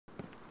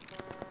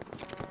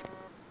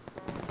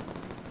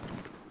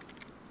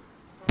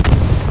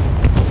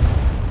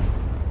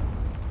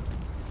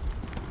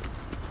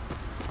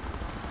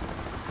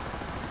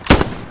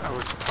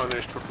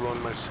punished for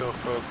blowing myself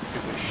up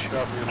because they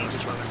shot me on the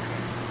stomach.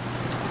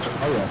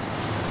 Oh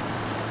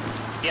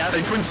yeah.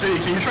 Hey, Twin City,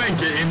 can you try and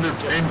get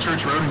in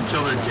Church Road and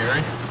kill their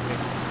Gary?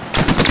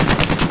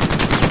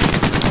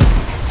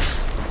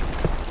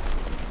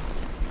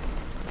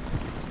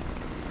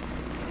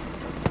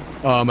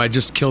 I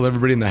just killed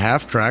everybody in the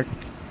half track,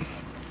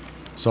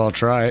 so I'll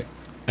try.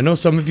 I know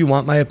some of you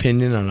want my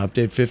opinion on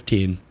Update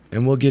 15,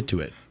 and we'll get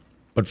to it.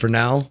 But for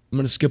now, I'm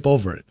going to skip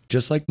over it,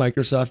 just like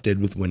Microsoft did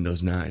with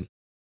Windows 9.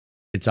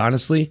 It's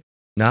honestly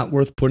not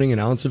worth putting an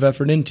ounce of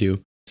effort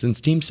into, since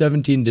Team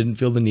 17 didn't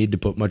feel the need to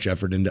put much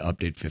effort into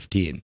Update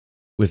 15.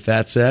 With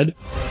that said,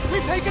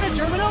 we've taken a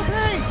German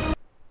opening!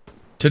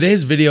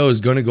 Today's video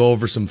is going to go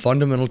over some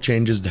fundamental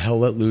changes to Hell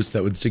Let Loose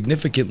that would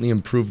significantly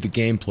improve the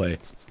gameplay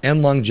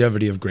and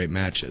longevity of great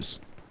matches.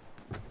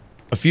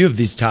 A few of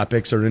these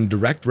topics are in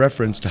direct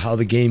reference to how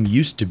the game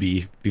used to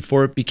be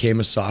before it became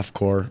a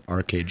softcore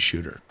arcade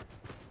shooter.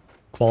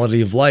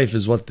 Quality of life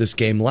is what this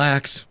game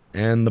lacks,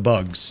 and the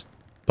bugs.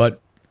 But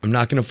I'm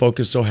not going to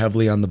focus so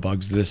heavily on the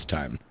bugs this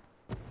time.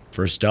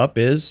 First up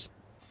is,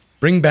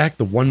 bring back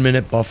the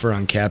 1-minute buffer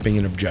on capping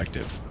an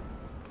objective.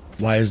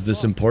 Why is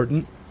this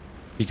important?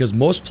 Because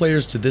most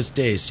players to this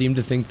day seem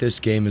to think this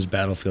game is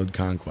Battlefield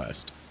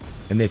Conquest,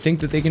 and they think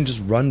that they can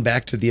just run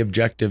back to the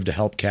objective to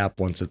help cap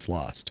once it's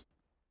lost.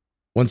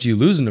 Once you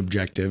lose an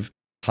objective,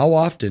 how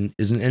often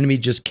is an enemy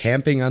just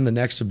camping on the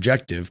next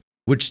objective,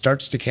 which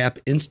starts to cap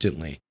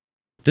instantly?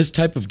 This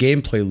type of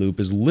gameplay loop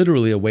is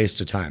literally a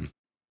waste of time,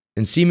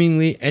 and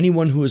seemingly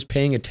anyone who is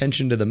paying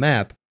attention to the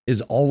map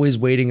is always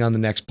waiting on the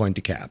next point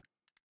to cap.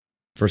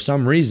 For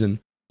some reason,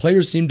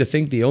 players seem to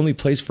think the only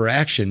place for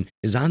action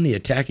is on the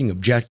attacking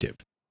objective,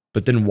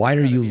 but then why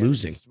are you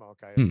losing?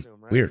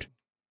 Weird.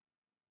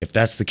 If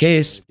that's the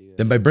case,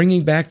 then by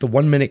bringing back the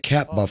 1-minute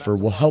cap buffer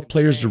will help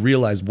players to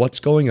realize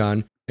what's going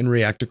on and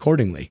react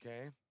accordingly.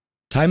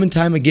 Time and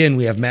time again,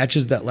 we have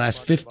matches that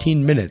last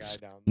 15 minutes,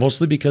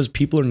 mostly because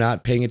people are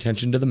not paying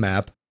attention to the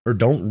map or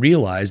don't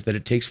realize that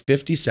it takes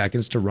 50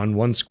 seconds to run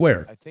one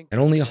square and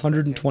only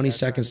 120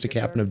 seconds to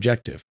cap an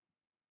objective.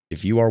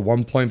 If you are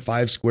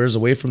 1.5 squares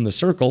away from the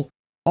circle,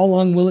 how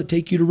long will it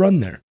take you to run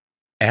there?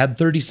 Add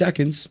 30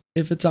 seconds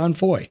if it's on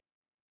foy.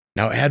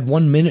 Now add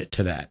 1 minute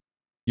to that.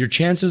 Your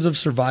chances of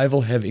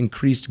survival have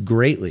increased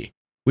greatly,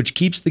 which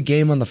keeps the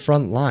game on the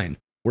front line,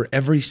 where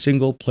every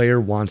single player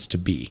wants to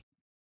be.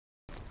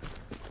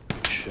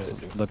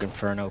 Shit. Looking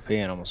for an OP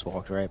and almost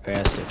walked right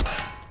past it.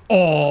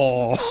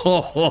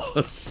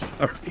 Oh,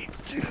 sorry,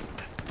 dude.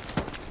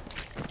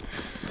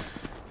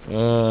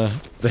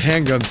 The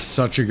handgun's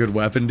such a good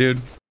weapon,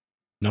 dude.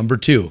 Number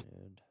 2,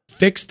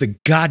 fix the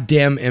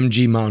goddamn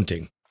MG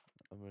mounting.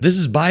 This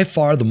is by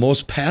far the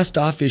most passed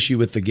off issue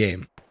with the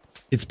game.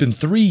 It's been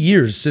 3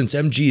 years since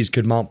MGs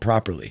could mount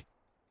properly,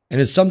 and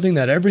it's something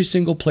that every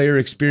single player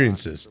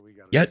experiences,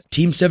 yet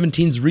Team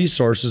 17's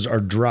resources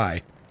are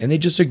dry, and they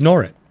just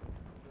ignore it.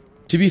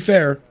 To be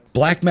fair,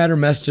 Black Matter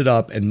messed it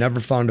up and never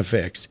found a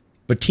fix,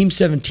 but Team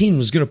 17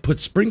 was going to put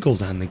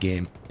sprinkles on the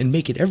game and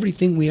make it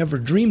everything we ever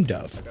dreamed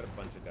of.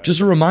 Just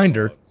a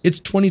reminder, it's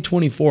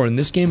 2024 and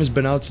this game has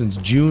been out since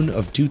June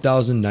of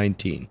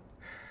 2019.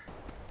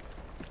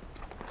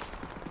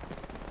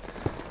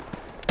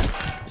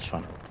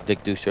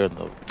 Dick Deuce here,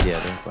 though. Yeah,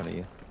 they're in front of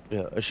you.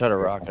 Yeah, I shot a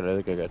rocket. I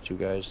think I got 2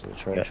 guys in the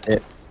trash. Yeah,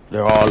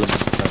 They're all in the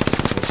center.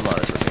 There's a lot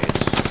of grenades.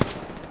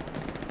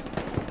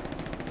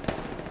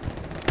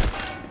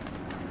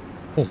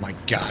 Oh my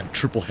god,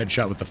 triple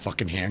headshot with the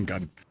fucking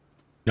handgun.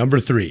 Number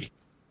 3,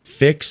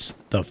 fix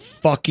the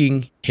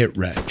fucking hit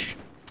reg.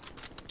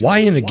 Why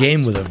in a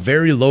game with a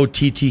very low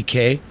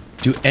TTK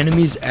do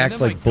enemies act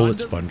like bullet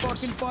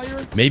sponges?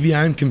 Maybe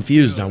I'm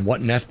confused on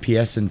what an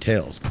FPS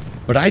entails,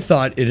 but I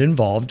thought it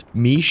involved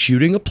me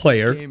shooting a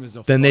player,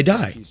 then they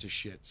die.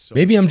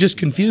 Maybe I'm just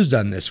confused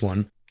on this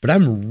one, but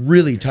I'm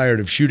really tired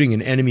of shooting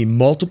an enemy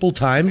multiple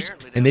times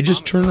and they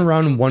just turn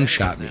around and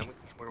one-shot me.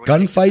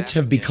 Gunfights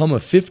have become a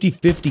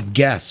 50-50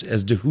 guess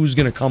as to who's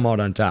going to come out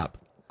on top,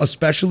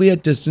 especially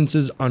at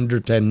distances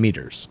under 10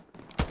 meters.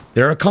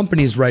 There are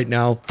companies right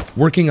now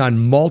working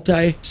on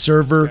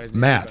multi-server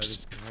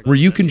maps where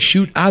you can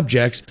shoot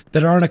objects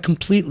that are on a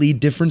completely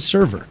different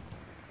server.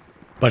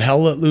 But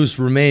Hell Let Loose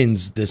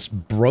remains this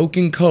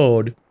broken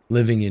code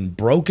living in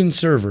broken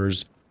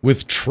servers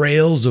with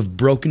trails of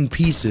broken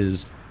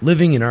pieces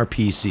living in our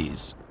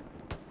PCs.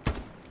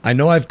 I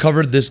know I've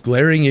covered this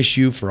glaring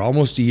issue for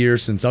almost a year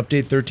since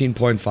Update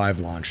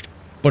 13.5 launched,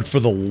 but for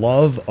the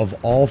love of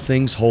all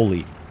things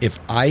holy, if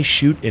I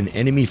shoot an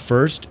enemy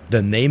first,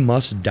 then they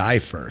must die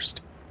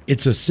first.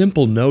 It's a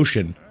simple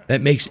notion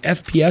that makes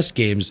FPS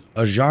games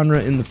a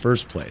genre in the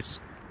first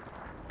place.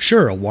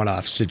 Sure, a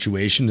one-off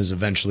situation is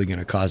eventually going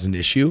to cause an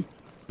issue,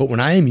 but when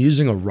I am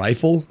using a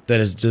rifle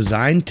that is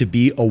designed to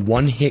be a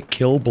one-hit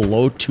kill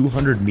below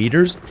 200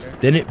 meters,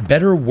 then it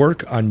better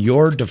work on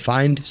your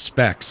defined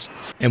specs,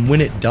 and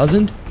when it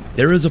doesn't,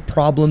 there is a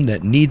problem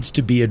that needs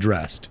to be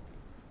addressed.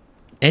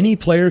 Any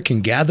player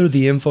can gather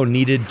the info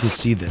needed to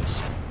see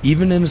this,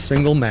 even in a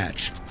single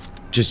match.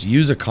 Just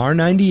use a Kar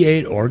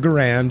 98 or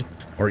Garand,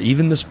 or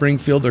even the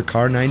Springfield or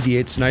Kar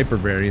 98 sniper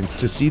variants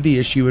to see the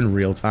issue in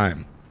real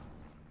time.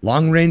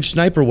 Long-range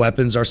sniper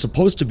weapons are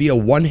supposed to be a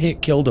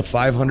one-hit kill to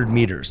 500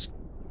 meters.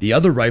 The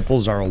other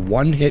rifles are a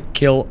one-hit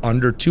kill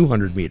under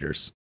 200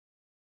 meters.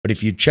 But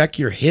if you check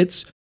your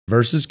hits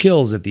versus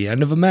kills at the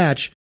end of a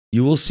match,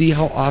 you will see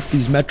how off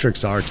these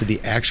metrics are to the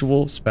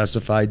actual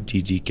specified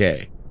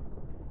TTK.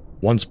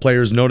 Once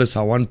players notice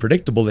how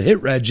unpredictable the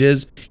hit reg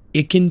is,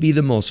 it can be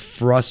the most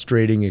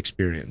frustrating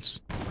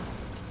experience.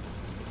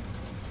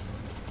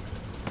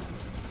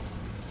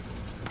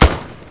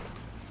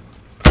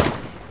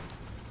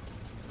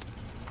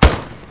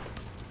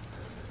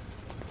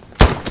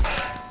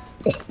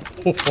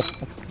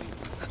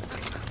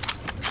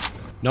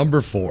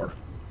 Number 4.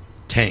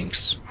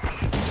 Tanks.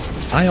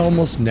 I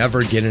almost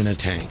never get in a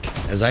tank,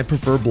 as I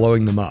prefer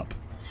blowing them up.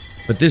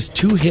 But this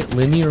 2-hit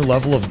linear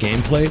level of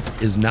gameplay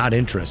is not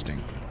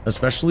interesting,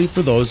 especially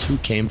for those who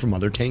came from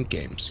other tank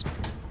games.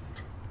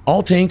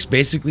 All tanks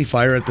basically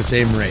fire at the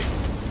same rate,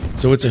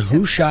 so it's a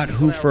who shot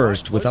who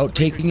first without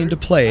taking into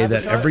play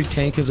that every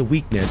tank has a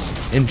weakness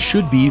and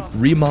should be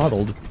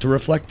remodeled to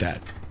reflect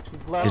that.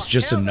 It's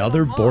just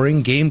another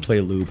boring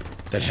gameplay loop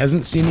that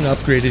hasn't seen an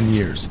upgrade in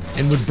years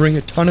and would bring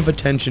a ton of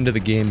attention to the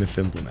game if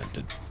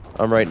implemented.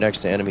 I'm right next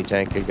to enemy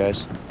tank, good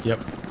guys. Yep,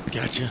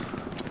 gotcha.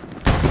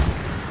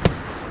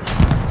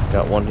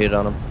 Got one hit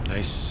on him.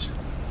 Nice.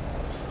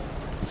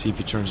 Let's see if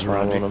he turns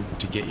around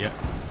to get you.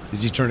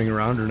 Is he turning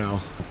around or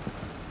no?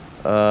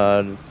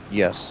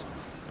 Yes.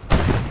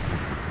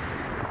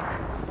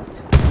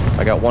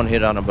 I got one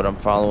hit on him, but I'm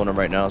following him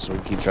right now, so we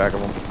keep track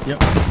of him.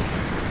 Yep.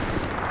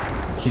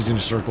 He's gonna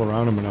circle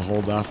around. I'm gonna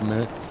hold off a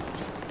minute.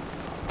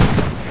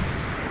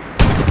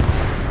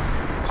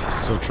 He's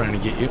still trying to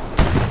get you.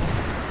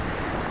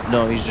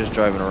 No, he's just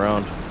driving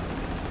around.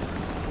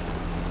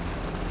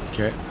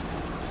 Okay.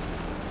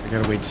 I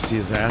gotta wait to see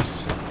his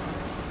ass.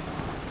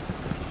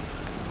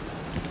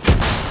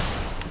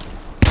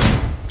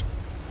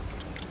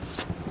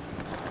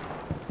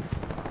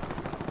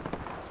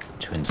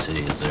 Twin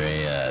City, is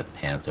there a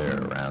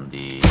Panther around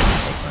the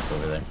tank mark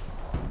over there?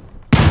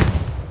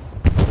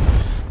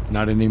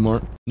 Not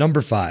anymore.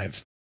 Number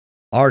 5.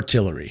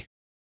 Artillery.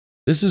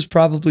 This is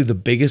probably the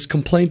biggest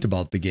complaint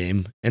about the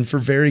game, and for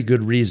very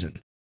good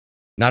reason.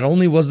 Not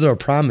only was there a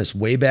promise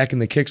way back in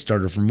the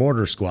Kickstarter for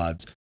mortar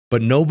squads,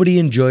 but nobody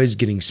enjoys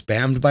getting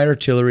spammed by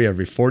artillery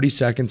every 40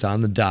 seconds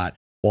on the dot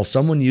while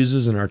someone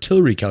uses an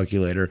artillery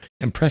calculator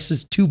and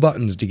presses 2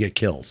 buttons to get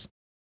kills.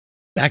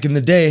 Back in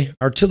the day,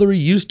 artillery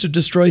used to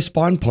destroy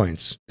spawn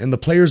points, and the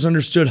players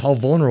understood how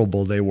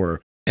vulnerable they were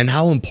and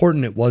how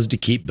important it was to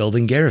keep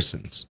building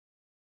garrisons.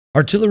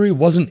 Artillery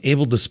wasn't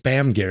able to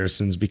spam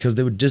garrisons because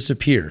they would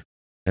disappear,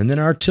 and then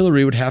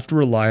artillery would have to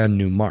rely on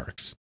new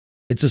marks.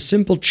 It's a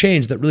simple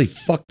change that really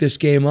fucked this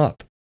game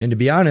up, and to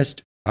be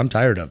honest, I'm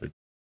tired of it.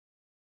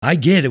 I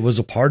get it was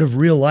a part of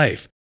real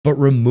life, but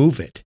remove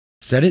it.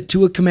 Set it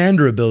to a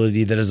commander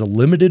ability that has a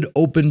limited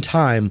open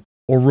time,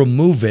 or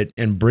remove it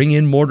and bring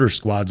in mortar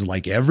squads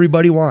like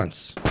everybody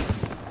wants.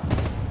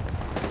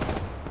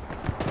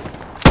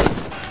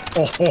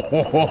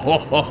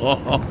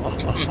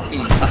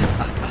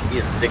 He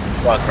is thick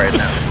as fuck right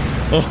now.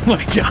 Oh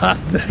my god,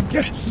 that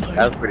guy's like...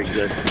 That was pretty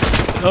good.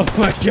 Oh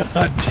my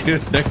god,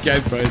 dude, that guy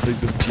probably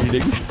thinks I'm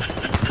cheating.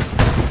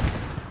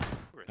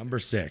 Number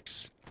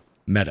 6.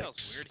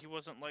 Medics.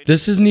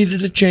 This has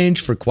needed a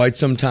change for quite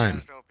some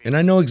time, and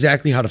I know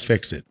exactly how to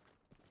fix it.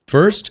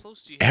 First,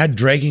 add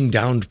dragging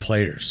downed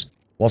players.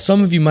 While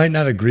some of you might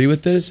not agree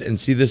with this and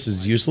see this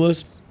as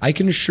useless, I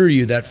can assure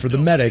you that for the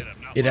medic,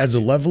 it adds a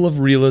level of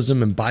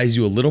realism and buys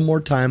you a little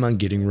more time on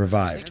getting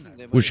revived,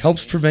 which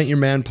helps prevent your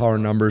manpower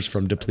numbers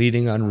from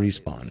depleting on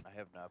respawn.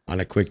 On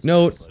a quick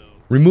note,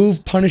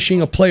 remove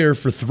punishing a player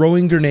for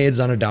throwing grenades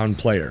on a downed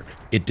player.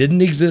 It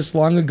didn't exist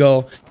long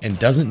ago and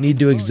doesn't need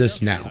to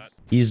exist now.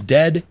 He's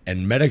dead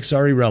and medics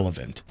are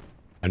irrelevant.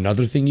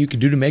 Another thing you can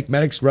do to make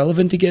medics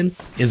relevant again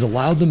is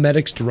allow the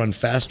medics to run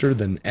faster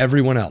than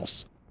everyone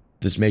else.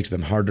 This makes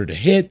them harder to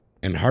hit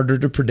and harder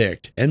to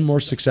predict and more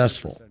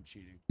successful.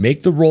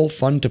 Make the role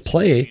fun to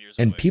play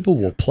and people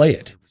will play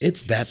it.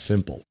 It's that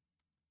simple.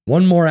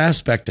 One more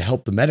aspect to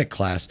help the medic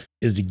class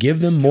is to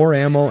give them more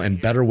ammo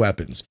and better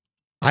weapons.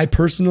 I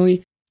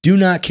personally do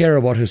not care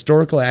about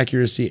historical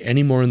accuracy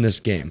anymore in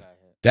this game.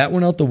 That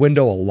went out the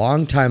window a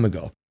long time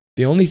ago.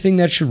 The only thing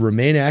that should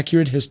remain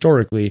accurate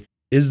historically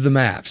is the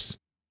maps.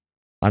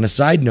 On a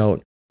side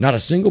note, not a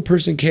single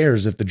person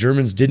cares if the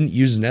Germans didn't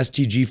use an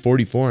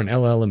STG-44 and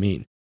LL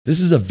Amin. This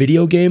is a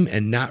video game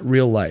and not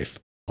real life.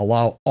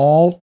 Allow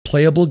all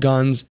playable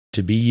guns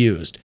to be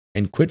used,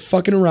 and quit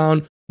fucking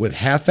around with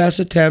half-ass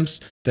attempts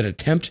that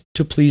attempt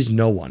to please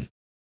no one.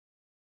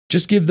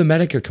 Just give the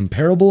medic a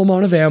comparable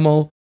amount of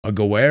ammo, a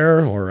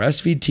Goer or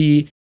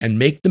SVT, and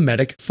make the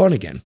medic fun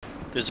again.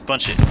 There's a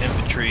bunch of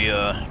infantry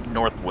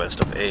northwest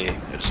of A. I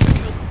just got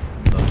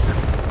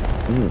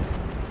killed. Ooh.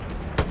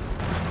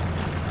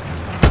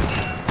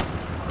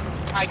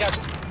 I got...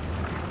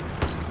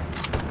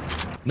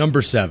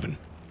 Number 7.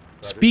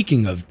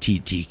 Speaking of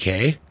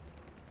TTK,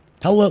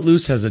 Hell Let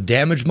Loose has a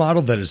damage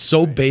model that is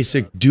so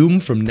basic, Doom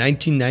from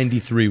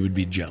 1993 would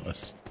be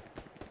jealous.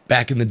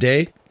 Back in the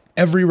day,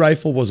 every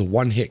rifle was a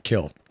one-hit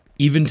kill,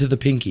 even to the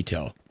pinky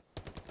toe.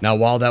 Now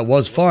while that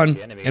was fun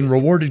and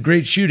rewarded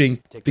great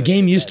shooting, the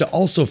game used to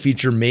also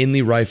feature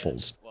mainly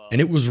rifles, and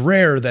it was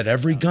rare that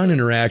every gun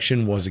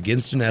interaction was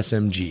against an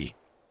SMG.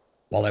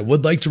 While I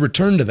would like to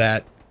return to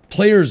that,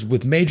 players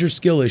with major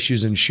skill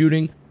issues in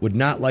shooting would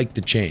not like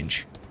the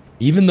change,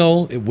 even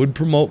though it would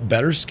promote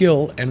better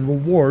skill and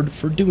reward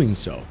for doing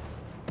so.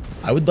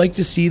 I would like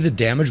to see the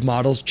damage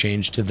models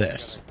change to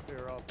this.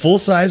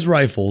 Full-size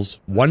rifles,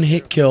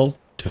 one-hit kill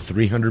to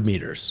 300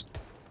 meters.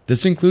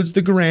 This includes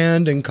the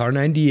Garand and Kar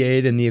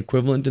 98 and the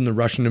equivalent in the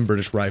Russian and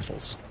British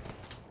rifles.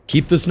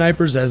 Keep the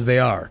snipers as they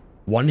are,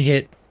 one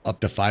hit up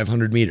to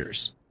 500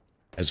 meters.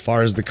 As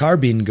far as the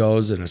carbine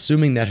goes, and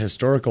assuming that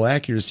historical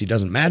accuracy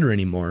doesn't matter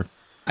anymore,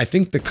 I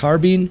think the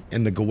carbine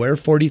and the Gewehr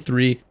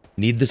 43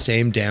 need the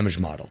same damage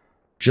model,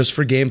 just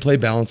for gameplay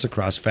balance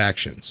across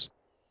factions.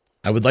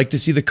 I would like to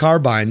see the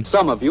carbine,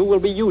 Some of you will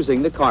be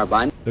using the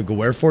carbine, the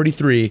Gewehr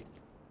 43,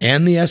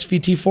 and the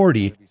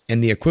SVT-40,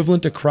 and the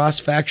equivalent across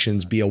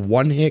factions be a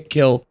one-hit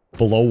kill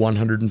below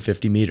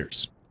 150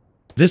 meters.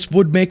 This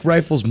would make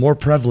rifles more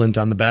prevalent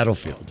on the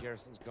battlefield.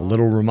 A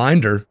little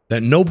reminder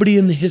that nobody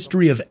in the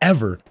history of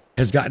ever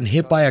has gotten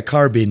hit by a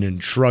carbine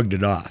and shrugged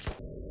it off.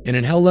 And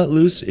in Hell Let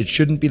Loose, it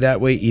shouldn't be that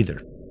way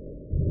either.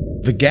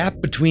 The gap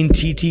between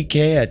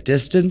TTK at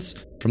distance,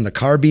 from the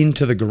carbine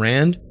to the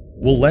Garand,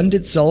 will lend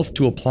itself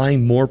to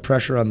applying more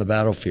pressure on the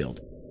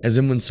battlefield, as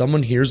in when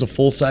someone hears a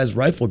full-size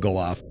rifle go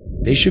off,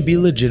 they should be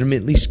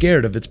legitimately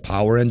scared of its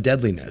power and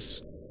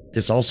deadliness.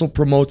 This also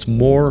promotes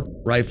more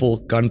rifle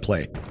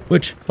gunplay,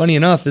 which, funny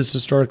enough, is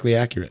historically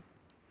accurate.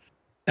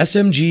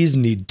 SMGs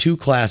need two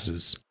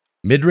classes,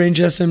 mid-range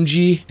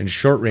SMG and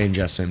short-range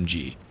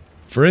SMG.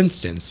 For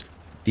instance,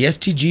 the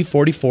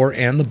STG-44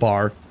 and the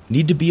BAR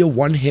need to be a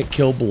one-hit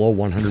kill below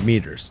 100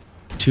 meters,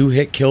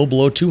 two-hit kill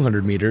below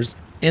 200 meters,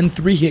 and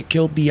three-hit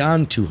kill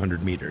beyond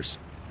 200 meters.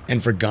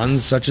 And for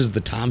guns such as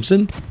the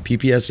Thompson,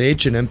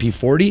 PPSH, and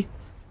MP40,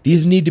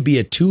 these need to be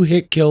a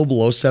two-hit kill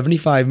below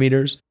 75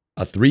 meters,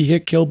 a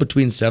three-hit kill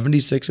between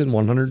 76 and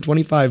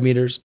 125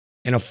 meters,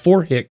 and a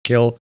four-hit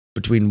kill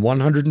between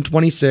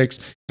 126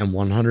 and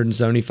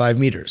 175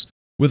 meters,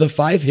 with a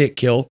five-hit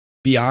kill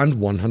beyond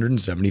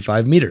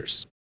 175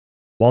 meters.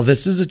 While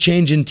this is a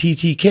change in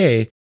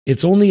TTK,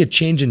 it's only a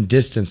change in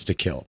distance to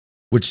kill,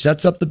 which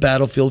sets up the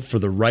battlefield for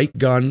the right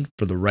gun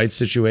for the right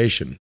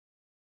situation.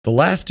 The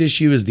last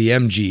issue is the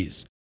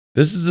MGs.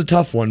 This is a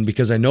tough one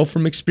because I know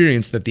from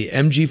experience that the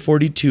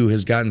MG42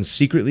 has gotten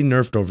secretly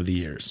nerfed over the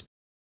years.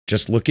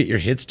 Just look at your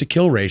hits to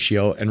kill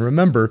ratio and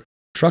remember,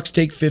 trucks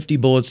take 50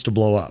 bullets to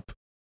blow up.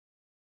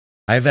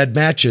 I've had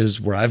matches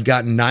where I've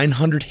gotten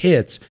 900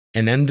 hits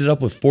and ended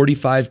up with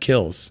 45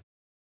 kills.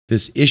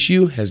 This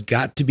issue has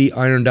got to be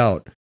ironed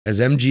out, as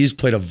MGs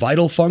played a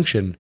vital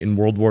function in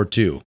World War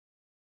II.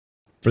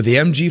 For the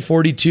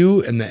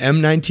MG42 and the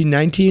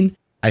M1919,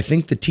 I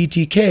think the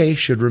TTK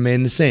should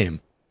remain the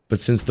same, but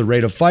since the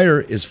rate of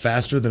fire is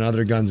faster than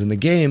other guns in the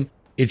game,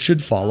 it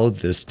should follow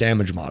this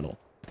damage model.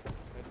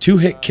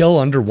 Two-hit kill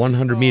under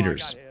 100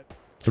 meters,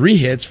 three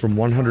hits from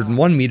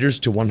 101 meters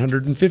to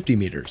 150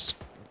 meters,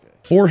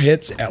 four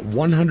hits at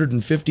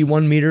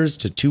 151 meters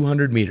to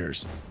 200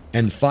 meters,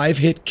 and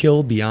five-hit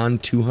kill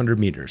beyond 200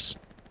 meters.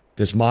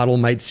 This model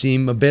might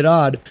seem a bit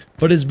odd,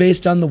 but is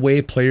based on the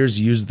way players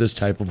use this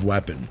type of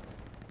weapon.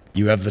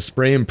 You have the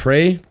spray and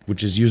pray,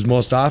 which is used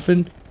most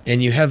often,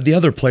 and you have the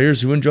other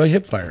players who enjoy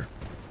hipfire.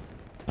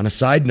 On a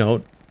side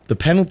note, the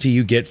penalty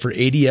you get for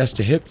ADS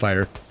to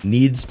hipfire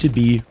needs to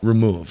be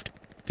removed.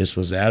 This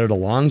was added a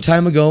long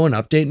time ago in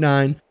Update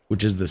 9,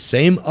 which is the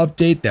same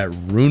update that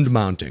ruined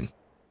mounting.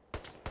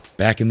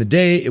 Back in the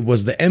day, it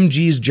was the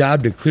MG's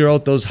job to clear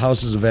out those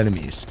houses of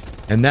enemies,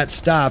 and that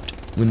stopped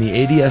when the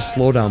ADS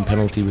slowdown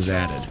penalty was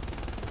added.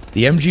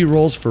 The MG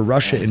rolls for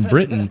Russia and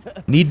Britain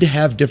need to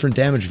have different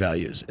damage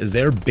values, as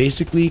they are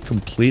basically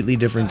completely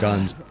different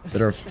guns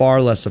that are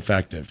far less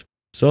effective,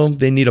 so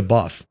they need a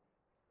buff.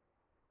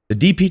 The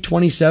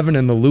DP-27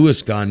 and the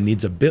Lewis gun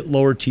needs a bit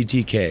lower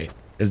TTK,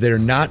 as they are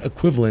not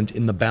equivalent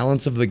in the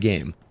balance of the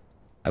game.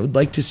 I would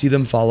like to see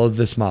them follow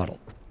this model.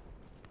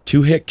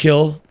 Two-hit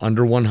kill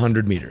under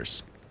 100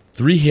 meters,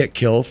 three-hit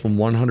kill from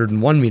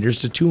 101 meters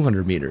to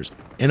 200 meters,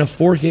 and a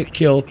four-hit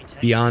kill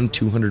beyond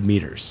 200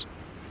 meters.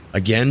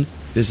 Again,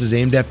 this is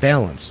aimed at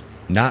balance,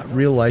 not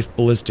real-life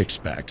ballistic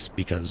specs,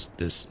 because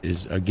this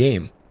is a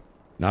game,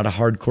 not a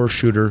hardcore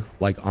shooter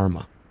like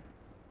Arma.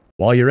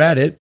 While you're at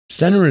it,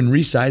 center and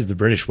resize the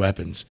British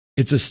weapons.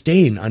 It's a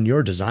stain on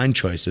your design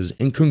choices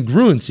and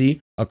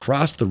congruency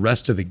across the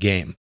rest of the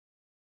game.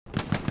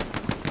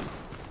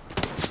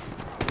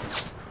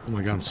 Oh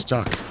my god, I'm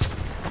stuck.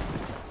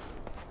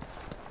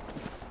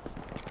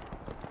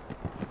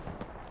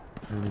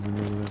 I don't even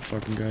know who that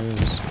fucking guy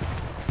is.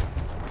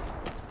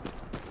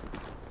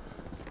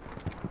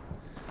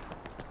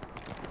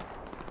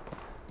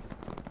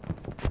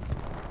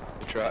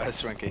 Try,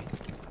 Swinky.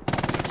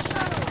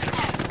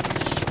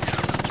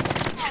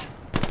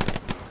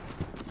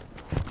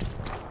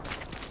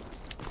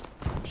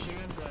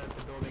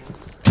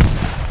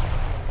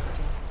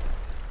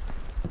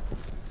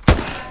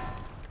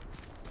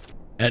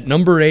 At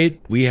number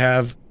 8, we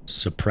have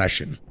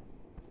suppression.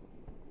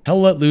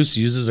 Hell Let Loose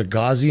uses a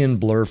Gaussian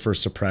blur for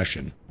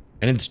suppression,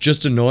 and it's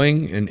just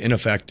annoying and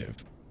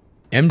ineffective.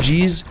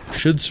 MGs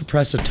should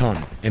suppress a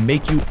ton and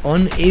make you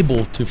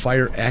unable to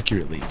fire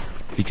accurately,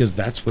 because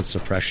that's what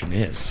suppression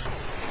is.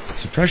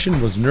 Suppression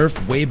was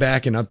nerfed way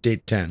back in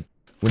Update 10,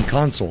 when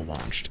console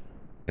launched,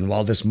 and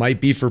while this might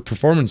be for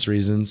performance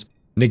reasons,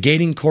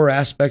 negating core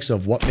aspects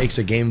of what makes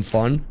a game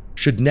fun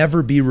should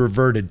never be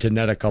reverted to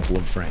net a couple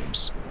of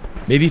frames.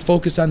 Maybe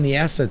focus on the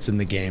assets in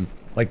the game,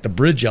 like the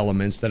bridge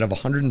elements that have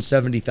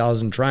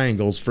 170,000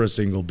 triangles for a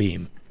single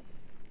beam.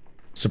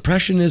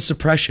 Suppression is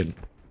suppression,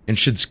 and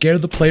should scare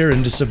the player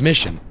into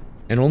submission,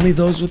 and only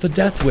those with a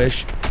death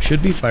wish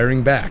should be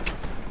firing back.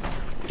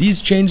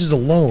 These changes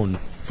alone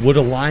would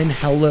align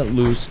Hell Let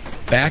Loose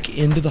back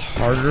into the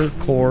harder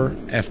core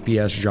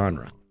FPS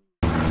genre.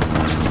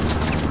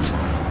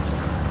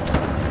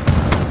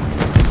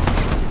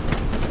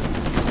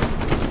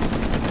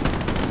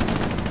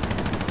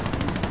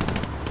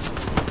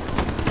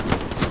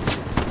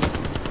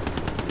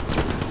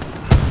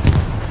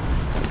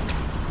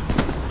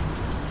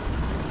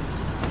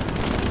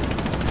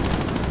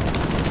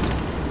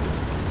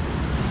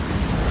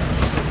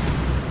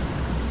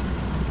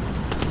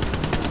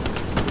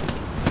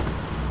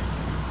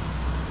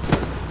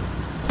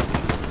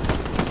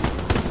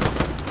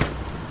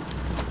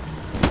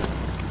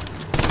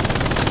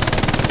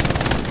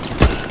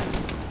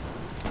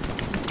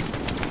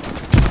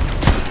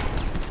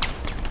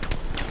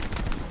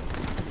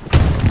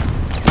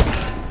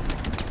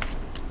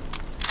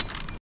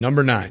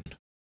 Number 9.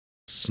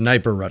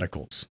 Sniper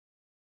reticles.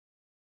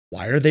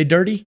 Why are they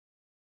dirty?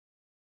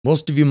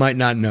 Most of you might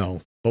not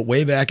know, but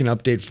way back in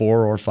Update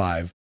 4 or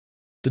 5,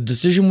 the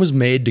decision was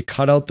made to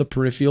cut out the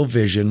peripheral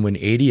vision when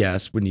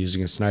ADS when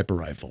using a sniper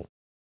rifle.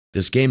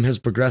 This game has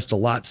progressed a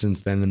lot since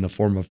then in the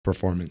form of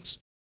performance,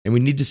 and we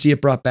need to see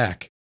it brought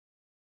back.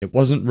 It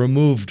wasn't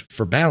removed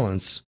for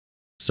balance,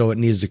 so it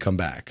needs to come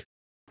back.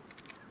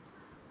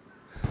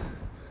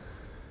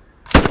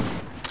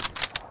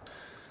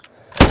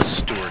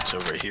 Stewart's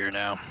over here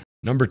now.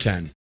 Number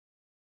 10.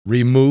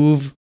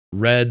 Remove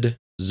red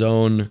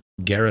zone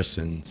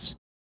garrisons.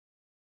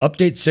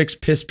 Update 6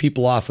 pissed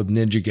people off with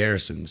ninja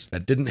garrisons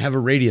that didn't have a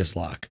radius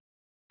lock.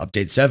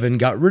 Update 7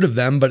 got rid of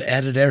them but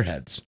added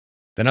airheads.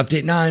 Then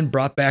Update 9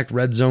 brought back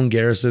red zone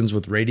garrisons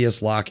with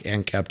radius lock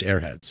and kept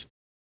airheads.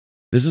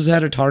 This has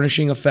had a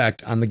tarnishing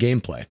effect on the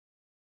gameplay.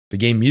 The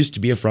game used to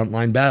be a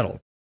frontline battle,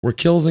 where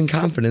kills and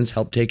confidence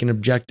helped take an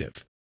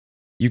objective.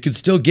 You could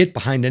still get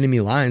behind enemy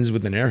lines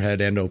with an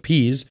airhead and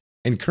OPs,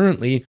 and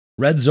currently,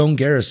 red zone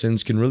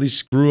garrisons can really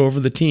screw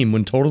over the team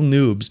when total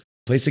noobs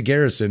place a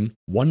garrison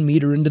 1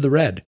 meter into the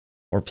red,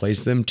 or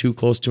place them too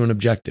close to an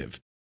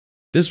objective.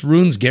 This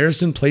ruins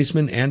garrison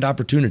placement and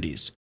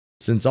opportunities,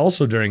 since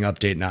also during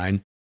Update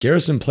 9,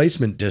 garrison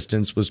placement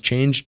distance was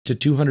changed to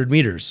 200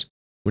 meters,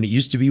 when it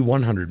used to be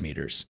 100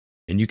 meters,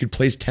 and you could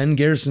place 10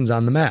 garrisons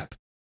on the map,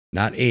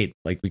 not 8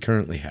 like we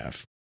currently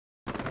have.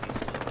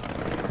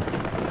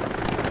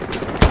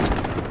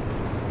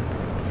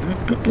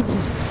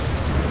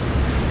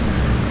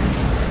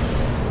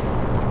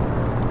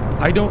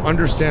 I don't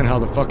understand how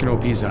the fucking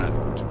OP's at.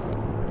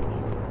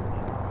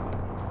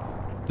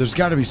 There's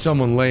got to be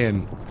someone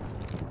laying.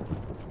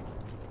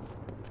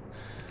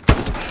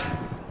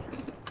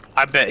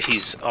 I bet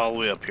he's all the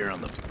way up here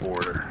on the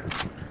border.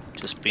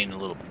 Just being a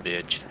little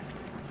bitch.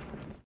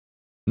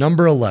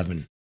 Number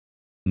 11.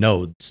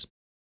 Nodes.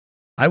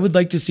 I would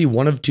like to see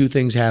one of two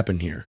things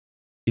happen here.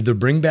 Either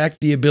bring back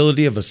the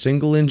ability of a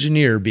single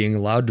engineer being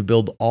allowed to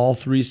build all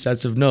 3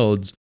 sets of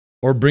nodes,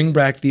 or bring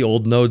back the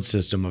old node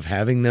system of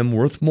having them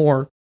worth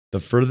more the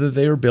further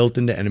they are built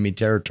into enemy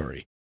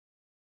territory.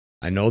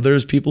 I know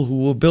there's people who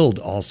will build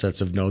all sets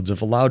of nodes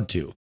if allowed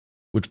to,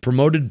 which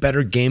promoted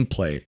better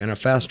gameplay and a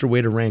faster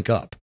way to rank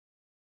up.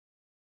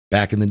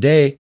 Back in the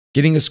day,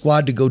 getting a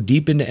squad to go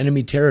deep into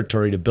enemy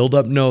territory to build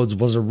up nodes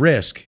was a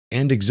risk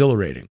and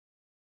exhilarating.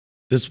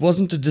 This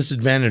wasn't a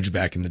disadvantage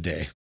back in the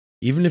day,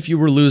 even if you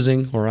were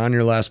losing or on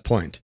your last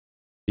point,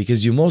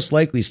 because you most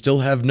likely still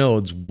have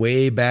nodes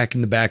way back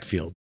in the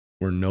backfield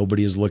where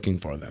nobody is looking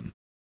for them.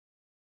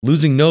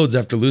 Losing nodes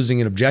after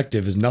losing an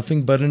objective is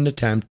nothing but an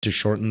attempt to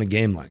shorten the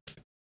game length.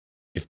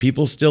 If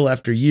people still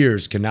after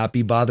years cannot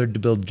be bothered to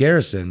build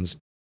garrisons,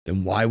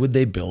 then why would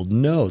they build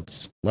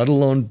nodes, let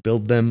alone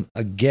build them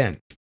again?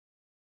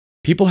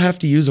 People have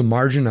to use a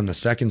margin on the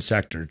second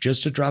sector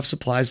just to drop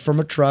supplies from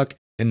a truck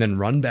and then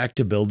run back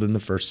to build in the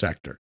first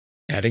sector,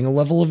 adding a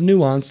level of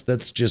nuance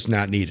that's just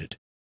not needed.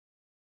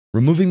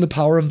 Removing the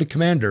power of the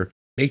commander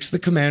makes the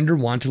commander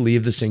want to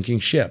leave the sinking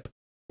ship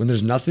when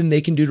there's nothing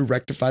they can do to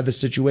rectify the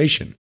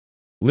situation,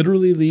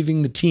 literally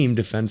leaving the team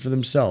to fend for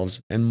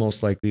themselves and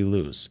most likely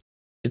lose.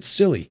 It's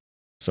silly,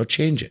 so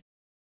change it.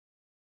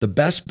 The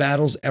best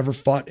battles ever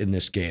fought in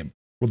this game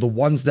were the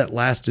ones that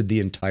lasted the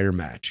entire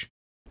match.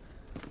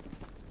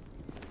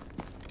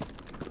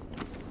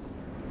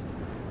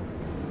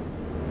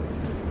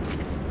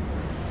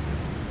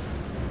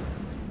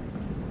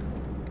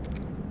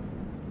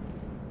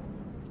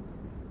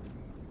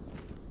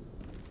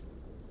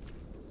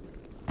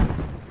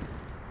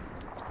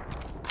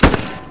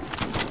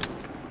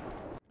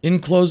 In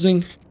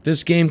closing,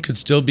 this game could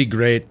still be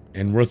great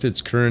and worth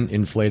its current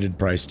inflated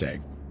price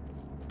tag.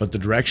 But the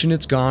direction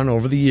it's gone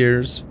over the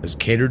years has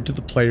catered to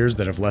the players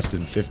that have less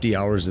than 50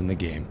 hours in the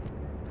game,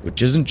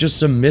 which isn't just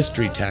some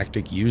mystery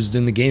tactic used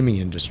in the gaming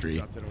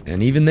industry,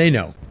 and even they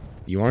know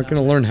you aren't going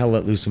to learn Hell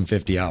Let Loose in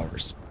 50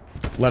 hours,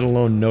 let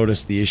alone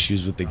notice the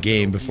issues with the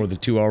game before the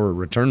 2-hour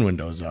return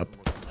window is up.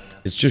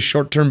 It's just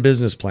short-term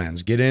business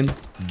plans. Get in,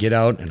 get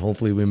out, and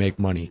hopefully we make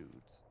money.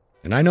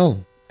 And I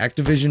know,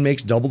 Activision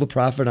makes double the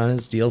profit on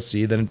its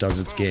DLC than it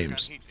does its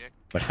games,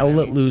 but Hell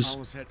Let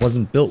Loose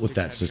wasn't built with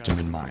that system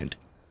in mind.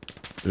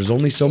 There's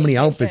only so many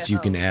outfits you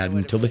can add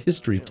until the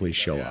history police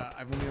show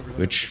up,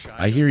 which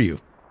I hear you,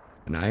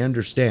 and I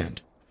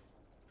understand,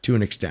 to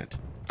an extent.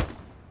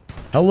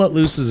 Hell Let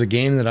Loose is a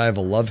game that I have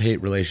a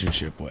love-hate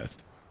relationship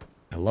with.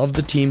 I love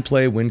the team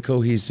play when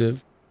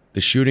cohesive,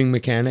 the shooting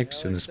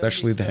mechanics, and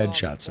especially the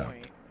headshot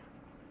sound.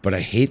 But I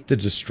hate the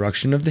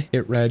destruction of the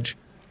hit reg,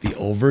 the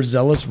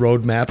overzealous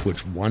roadmap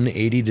which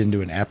 180'd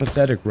into an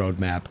apathetic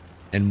roadmap,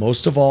 and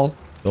most of all,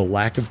 the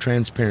lack of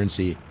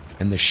transparency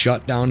and the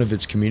shutdown of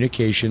its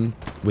communication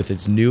with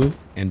its new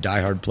and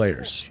diehard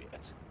players.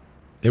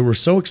 They were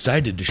so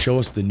excited to show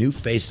us the new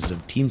faces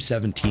of Team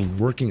 17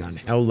 working on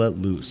Hell Let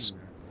Loose,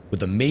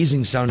 with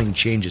amazing sounding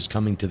changes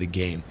coming to the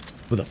game,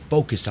 with a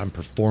focus on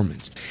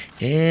performance,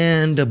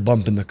 and a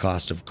bump in the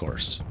cost, of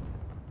course.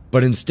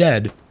 But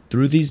instead,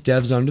 threw these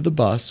devs under the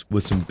bus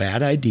with some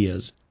bad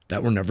ideas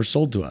that were never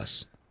sold to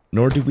us,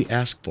 nor did we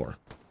ask for.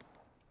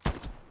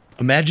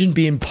 Imagine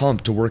being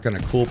pumped to work on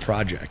a cool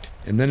project,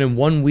 and then in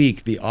 1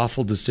 week the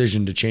awful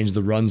decision to change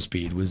the run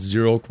speed with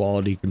zero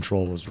quality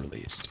control was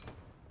released.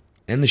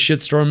 And the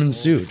shitstorm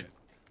ensued.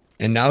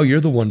 And now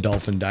you're the one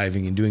dolphin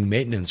diving and doing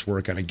maintenance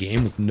work on a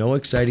game with no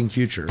exciting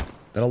future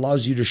that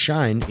allows you to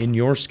shine in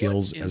your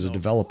skills as a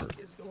developer.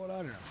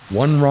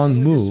 One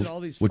wrong move,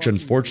 which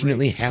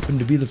unfortunately happened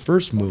to be the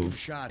first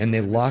move, and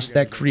they lost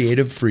that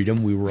creative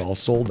freedom we were all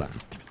sold on.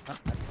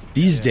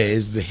 These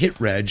days, the hit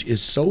reg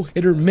is so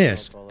hit or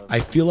miss, I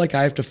feel like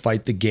I have to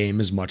fight the game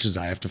as much as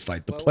I have to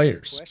fight the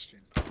players.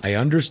 I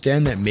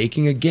understand that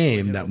making a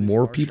game that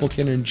more people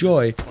can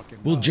enjoy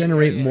will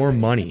generate more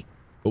money,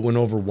 but when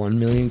over 1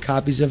 million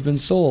copies have been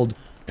sold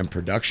and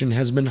production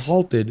has been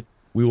halted,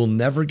 we will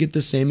never get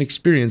the same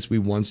experience we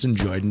once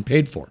enjoyed and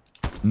paid for,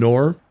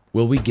 nor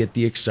will we get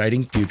the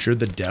exciting future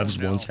the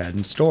devs once had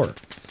in store.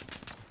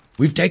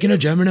 We've taken a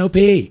German OP.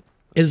 It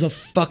is a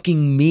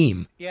fucking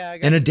meme,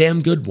 and a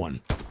damn good one.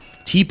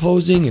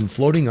 T-posing and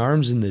floating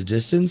arms in the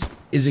distance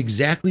is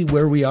exactly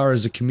where we are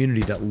as a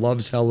community that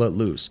loves Hell Let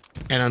Loose,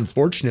 and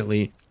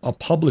unfortunately, a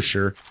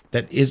publisher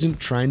that isn't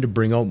trying to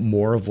bring out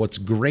more of what's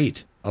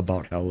great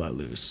about Hell Let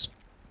Loose.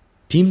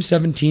 Team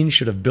 17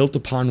 should have built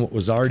upon what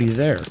was already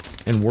there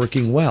and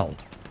working well,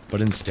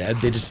 but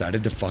instead they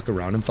decided to fuck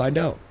around and find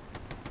out.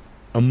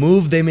 A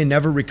move they may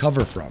never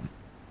recover from,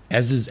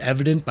 as is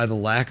evident by the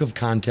lack of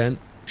content,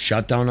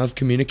 shutdown of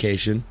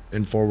communication,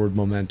 and forward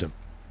momentum.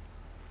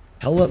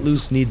 Hell Let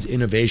Loose needs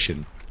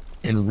innovation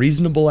and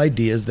reasonable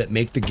ideas that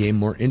make the game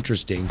more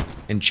interesting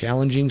and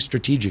challenging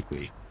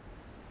strategically.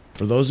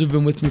 For those who've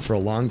been with me for a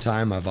long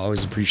time, I've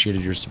always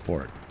appreciated your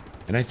support,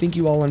 and I think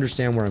you all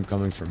understand where I'm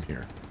coming from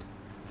here.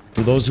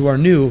 For those who are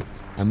new,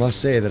 I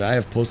must say that I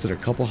have posted a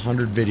couple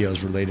hundred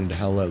videos relating to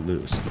Hell Let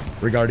Loose,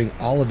 regarding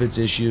all of its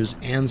issues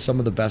and some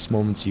of the best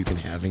moments you can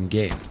have in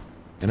game,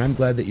 and I'm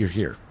glad that you're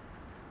here.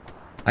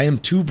 I am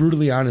too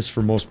brutally honest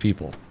for most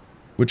people,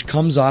 which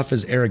comes off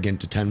as arrogant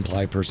to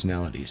 10-ply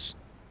personalities.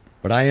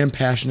 But I am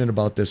passionate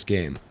about this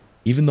game,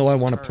 even though I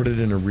want to put it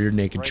in a rear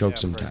naked choke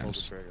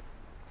sometimes.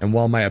 And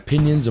while my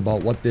opinions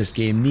about what this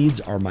game needs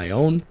are my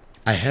own,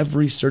 I have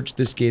researched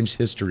this game's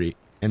history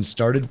and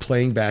started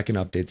playing back in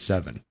Update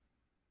 7.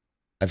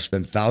 I've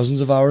spent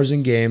thousands of hours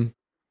in game,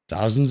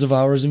 thousands of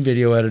hours in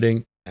video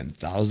editing, and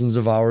thousands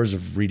of hours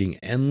of reading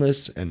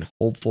endless and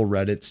hopeful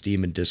Reddit,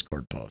 Steam, and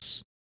Discord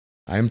posts.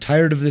 I am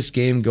tired of this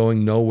game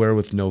going nowhere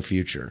with no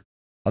future,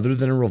 other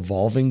than a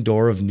revolving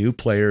door of new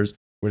players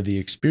where the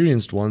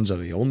experienced ones are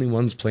the only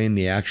ones playing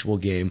the actual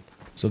game,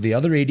 so the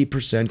other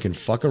 80% can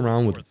fuck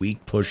around with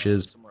weak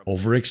pushes,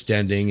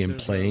 overextending, and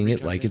playing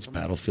it like it's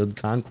Battlefield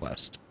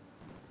Conquest.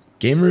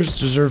 Gamers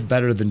deserve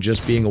better than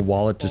just being a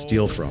wallet to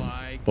steal from,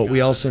 but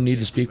we also need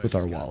to speak with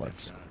our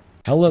wallets.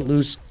 Hell Let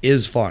Loose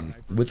is fun,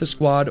 with a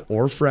squad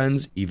or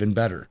friends even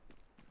better,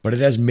 but it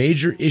has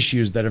major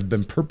issues that have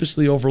been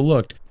purposely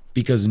overlooked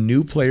because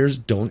new players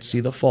don't see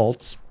the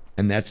faults,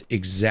 and that's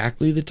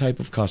exactly the type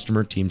of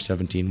customer Team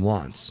 17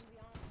 wants.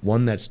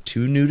 One that's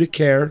too new to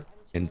care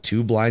and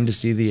too blind to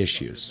see the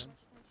issues.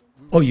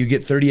 Oh, you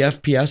get 30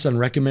 FPS on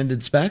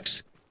recommended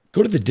specs?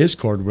 Go to the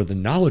Discord where the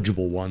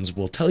knowledgeable ones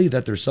will tell you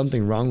that there's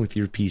something wrong with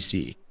your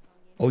PC.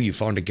 Oh, you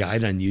found a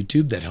guide on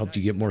YouTube that helped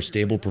you get more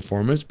stable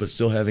performance but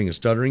still having a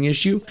stuttering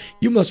issue?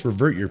 You must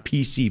revert your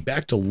PC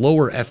back to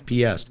lower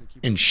FPS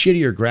and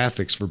shittier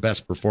graphics for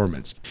best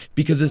performance,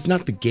 because it's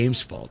not the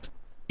game's fault.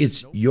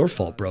 It's your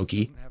fault,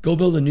 brokey. Go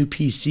build a new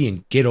PC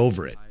and get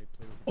over it.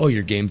 Oh,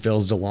 your game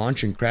fails to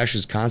launch and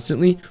crashes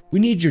constantly? We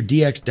need your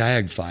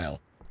DXDiag file.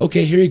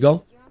 Okay, here you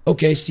go.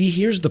 Okay, see,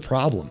 here's the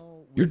problem.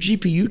 Your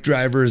GPU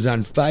driver is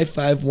on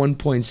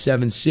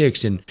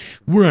 551.76 and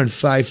we're on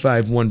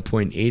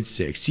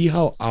 551.86. See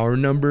how our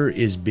number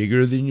is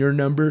bigger than your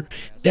number?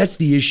 That's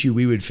the issue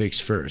we would fix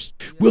first.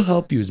 We'll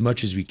help you as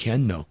much as we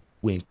can though.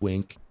 Wink,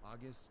 wink.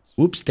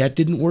 Oops, that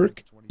didn't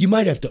work? You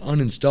might have to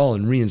uninstall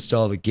and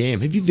reinstall the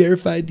game. Have you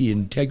verified the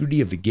integrity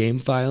of the game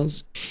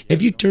files?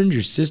 Have you turned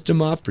your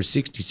system off for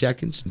 60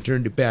 seconds and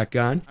turned it back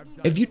on?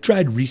 Have you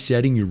tried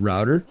resetting your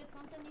router?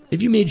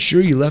 Have you made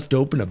sure you left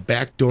open a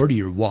back door to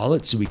your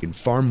wallet so we can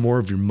farm more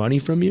of your money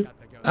from you?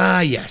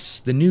 Ah yes,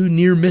 the new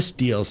Near Miss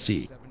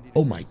DLC.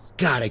 Oh my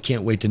god, I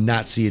can't wait to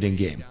not see it in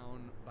game.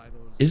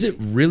 Is it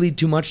really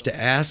too much to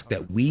ask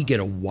that we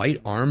get a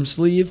white arm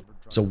sleeve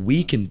so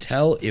we can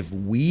tell if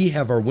we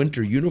have our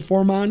winter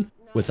uniform on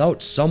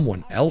without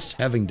someone else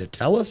having to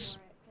tell us?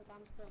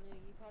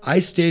 I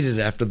stated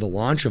after the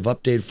launch of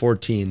Update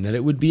 14 that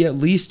it would be at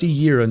least a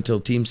year until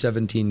Team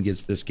 17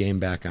 gets this game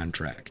back on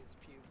track.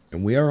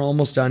 And we are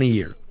almost on a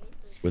year,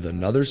 with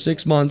another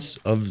 6 months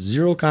of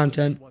zero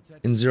content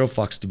and zero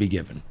fucks to be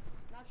given.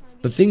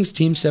 The things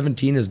Team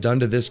 17 has done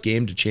to this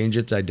game to change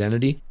its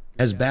identity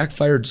has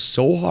backfired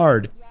so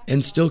hard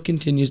and still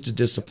continues to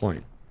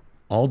disappoint,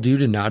 all due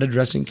to not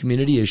addressing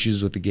community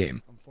issues with the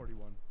game.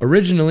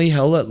 Originally,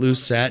 Hell Let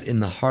Loose sat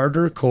in the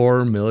harder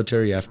core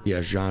military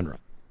FPS genre,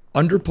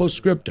 under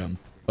Postscriptum,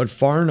 but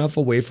far enough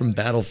away from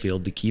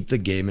Battlefield to keep the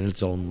game in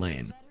its own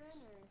lane.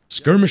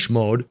 Skirmish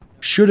mode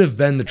should have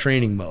been the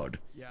training mode.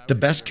 The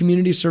best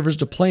community servers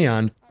to play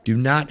on do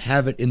not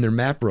have it in their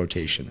map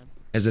rotation,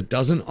 as it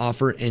doesn't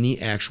offer any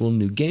actual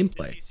new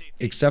gameplay,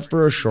 except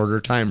for a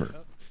shorter timer,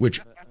 which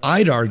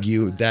I'd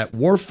argue that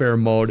Warfare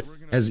mode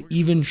has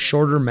even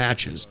shorter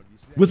matches,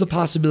 with the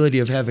possibility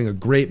of having a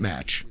great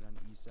match.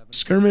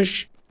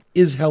 Skirmish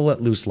is Hell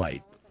Let Loose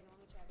light.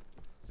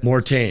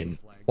 Mortain,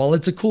 while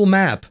it's a cool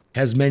map,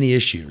 has many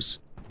issues,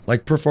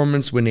 like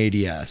performance when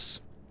ADS,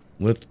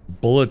 with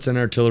bullets and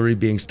artillery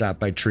being stopped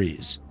by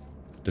trees.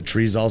 The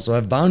trees also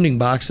have bounding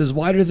boxes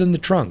wider than the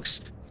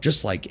trunks,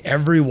 just like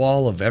every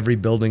wall of every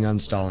building on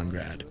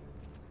Stalingrad.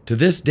 To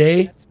this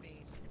day,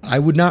 I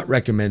would not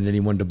recommend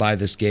anyone to buy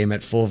this game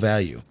at full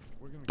value.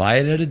 Buy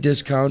it at a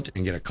discount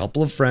and get a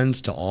couple of friends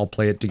to all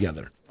play it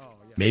together.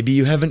 Maybe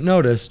you haven't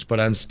noticed, but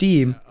on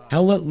Steam,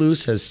 Hell Let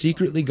Loose has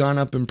secretly gone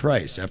up in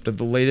price after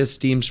the latest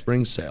Steam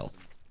Spring Sale,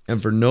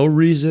 and for no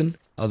reason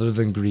other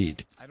than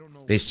greed.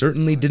 They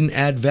certainly didn't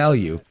add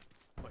value.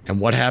 And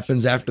what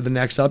happens after the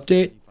next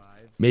update?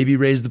 Maybe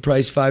raise the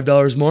price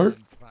 $5 more?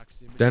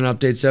 Then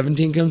Update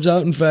 17 comes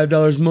out and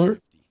 $5 more?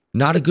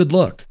 Not a good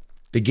look.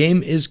 The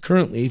game is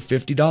currently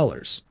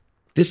 $50.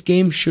 This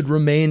game should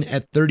remain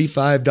at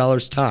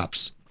 $35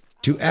 tops.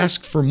 To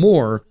ask for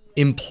more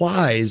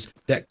implies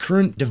that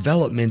current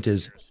development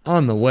is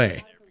on the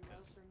way.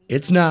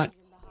 It's not,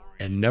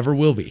 and never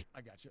will be.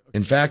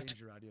 In fact,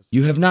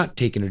 you have not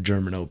taken a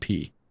German OP.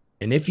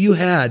 And if you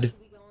had,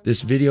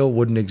 this video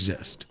wouldn't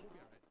exist.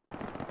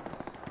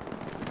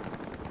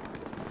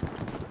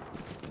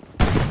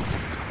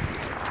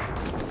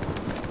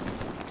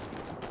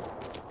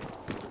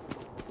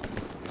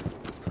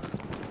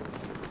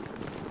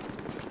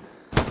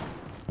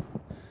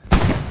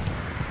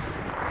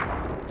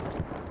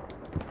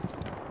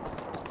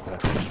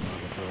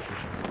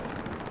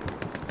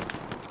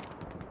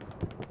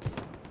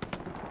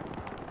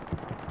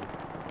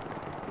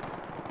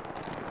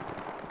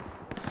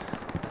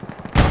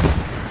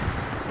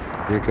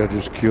 Dick, I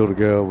just killed a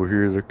guy over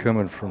here. They're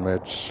coming from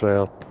that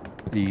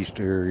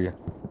southeast area.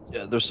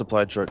 Yeah, their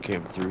supply truck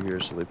came through here,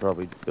 so they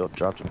probably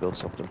dropped and built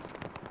something.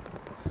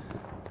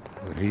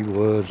 But he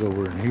was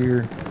over in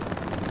here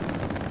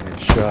and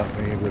shot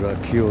me, but I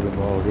killed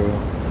him all ago.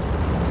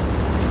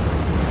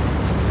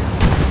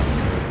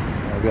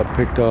 I got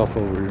picked off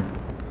over here.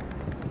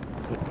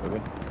 Okay.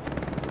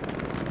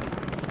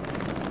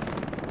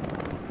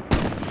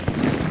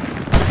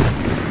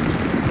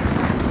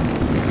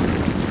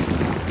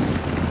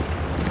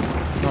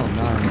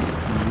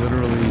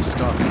 Literally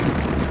stuck.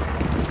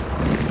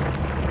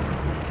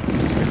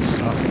 That's good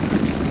stuff.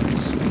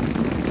 That's...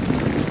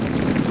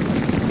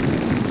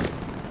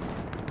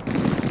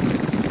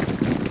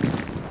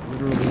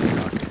 literally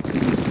stuck.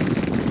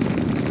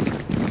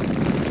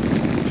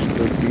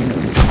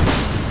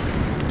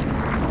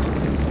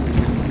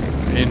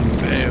 In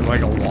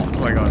like a walk,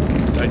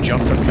 I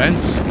jumped the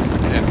fence,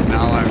 and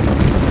now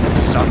I'm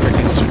stuck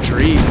against a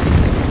tree.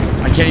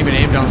 I can't even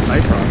aim down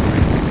sight properly.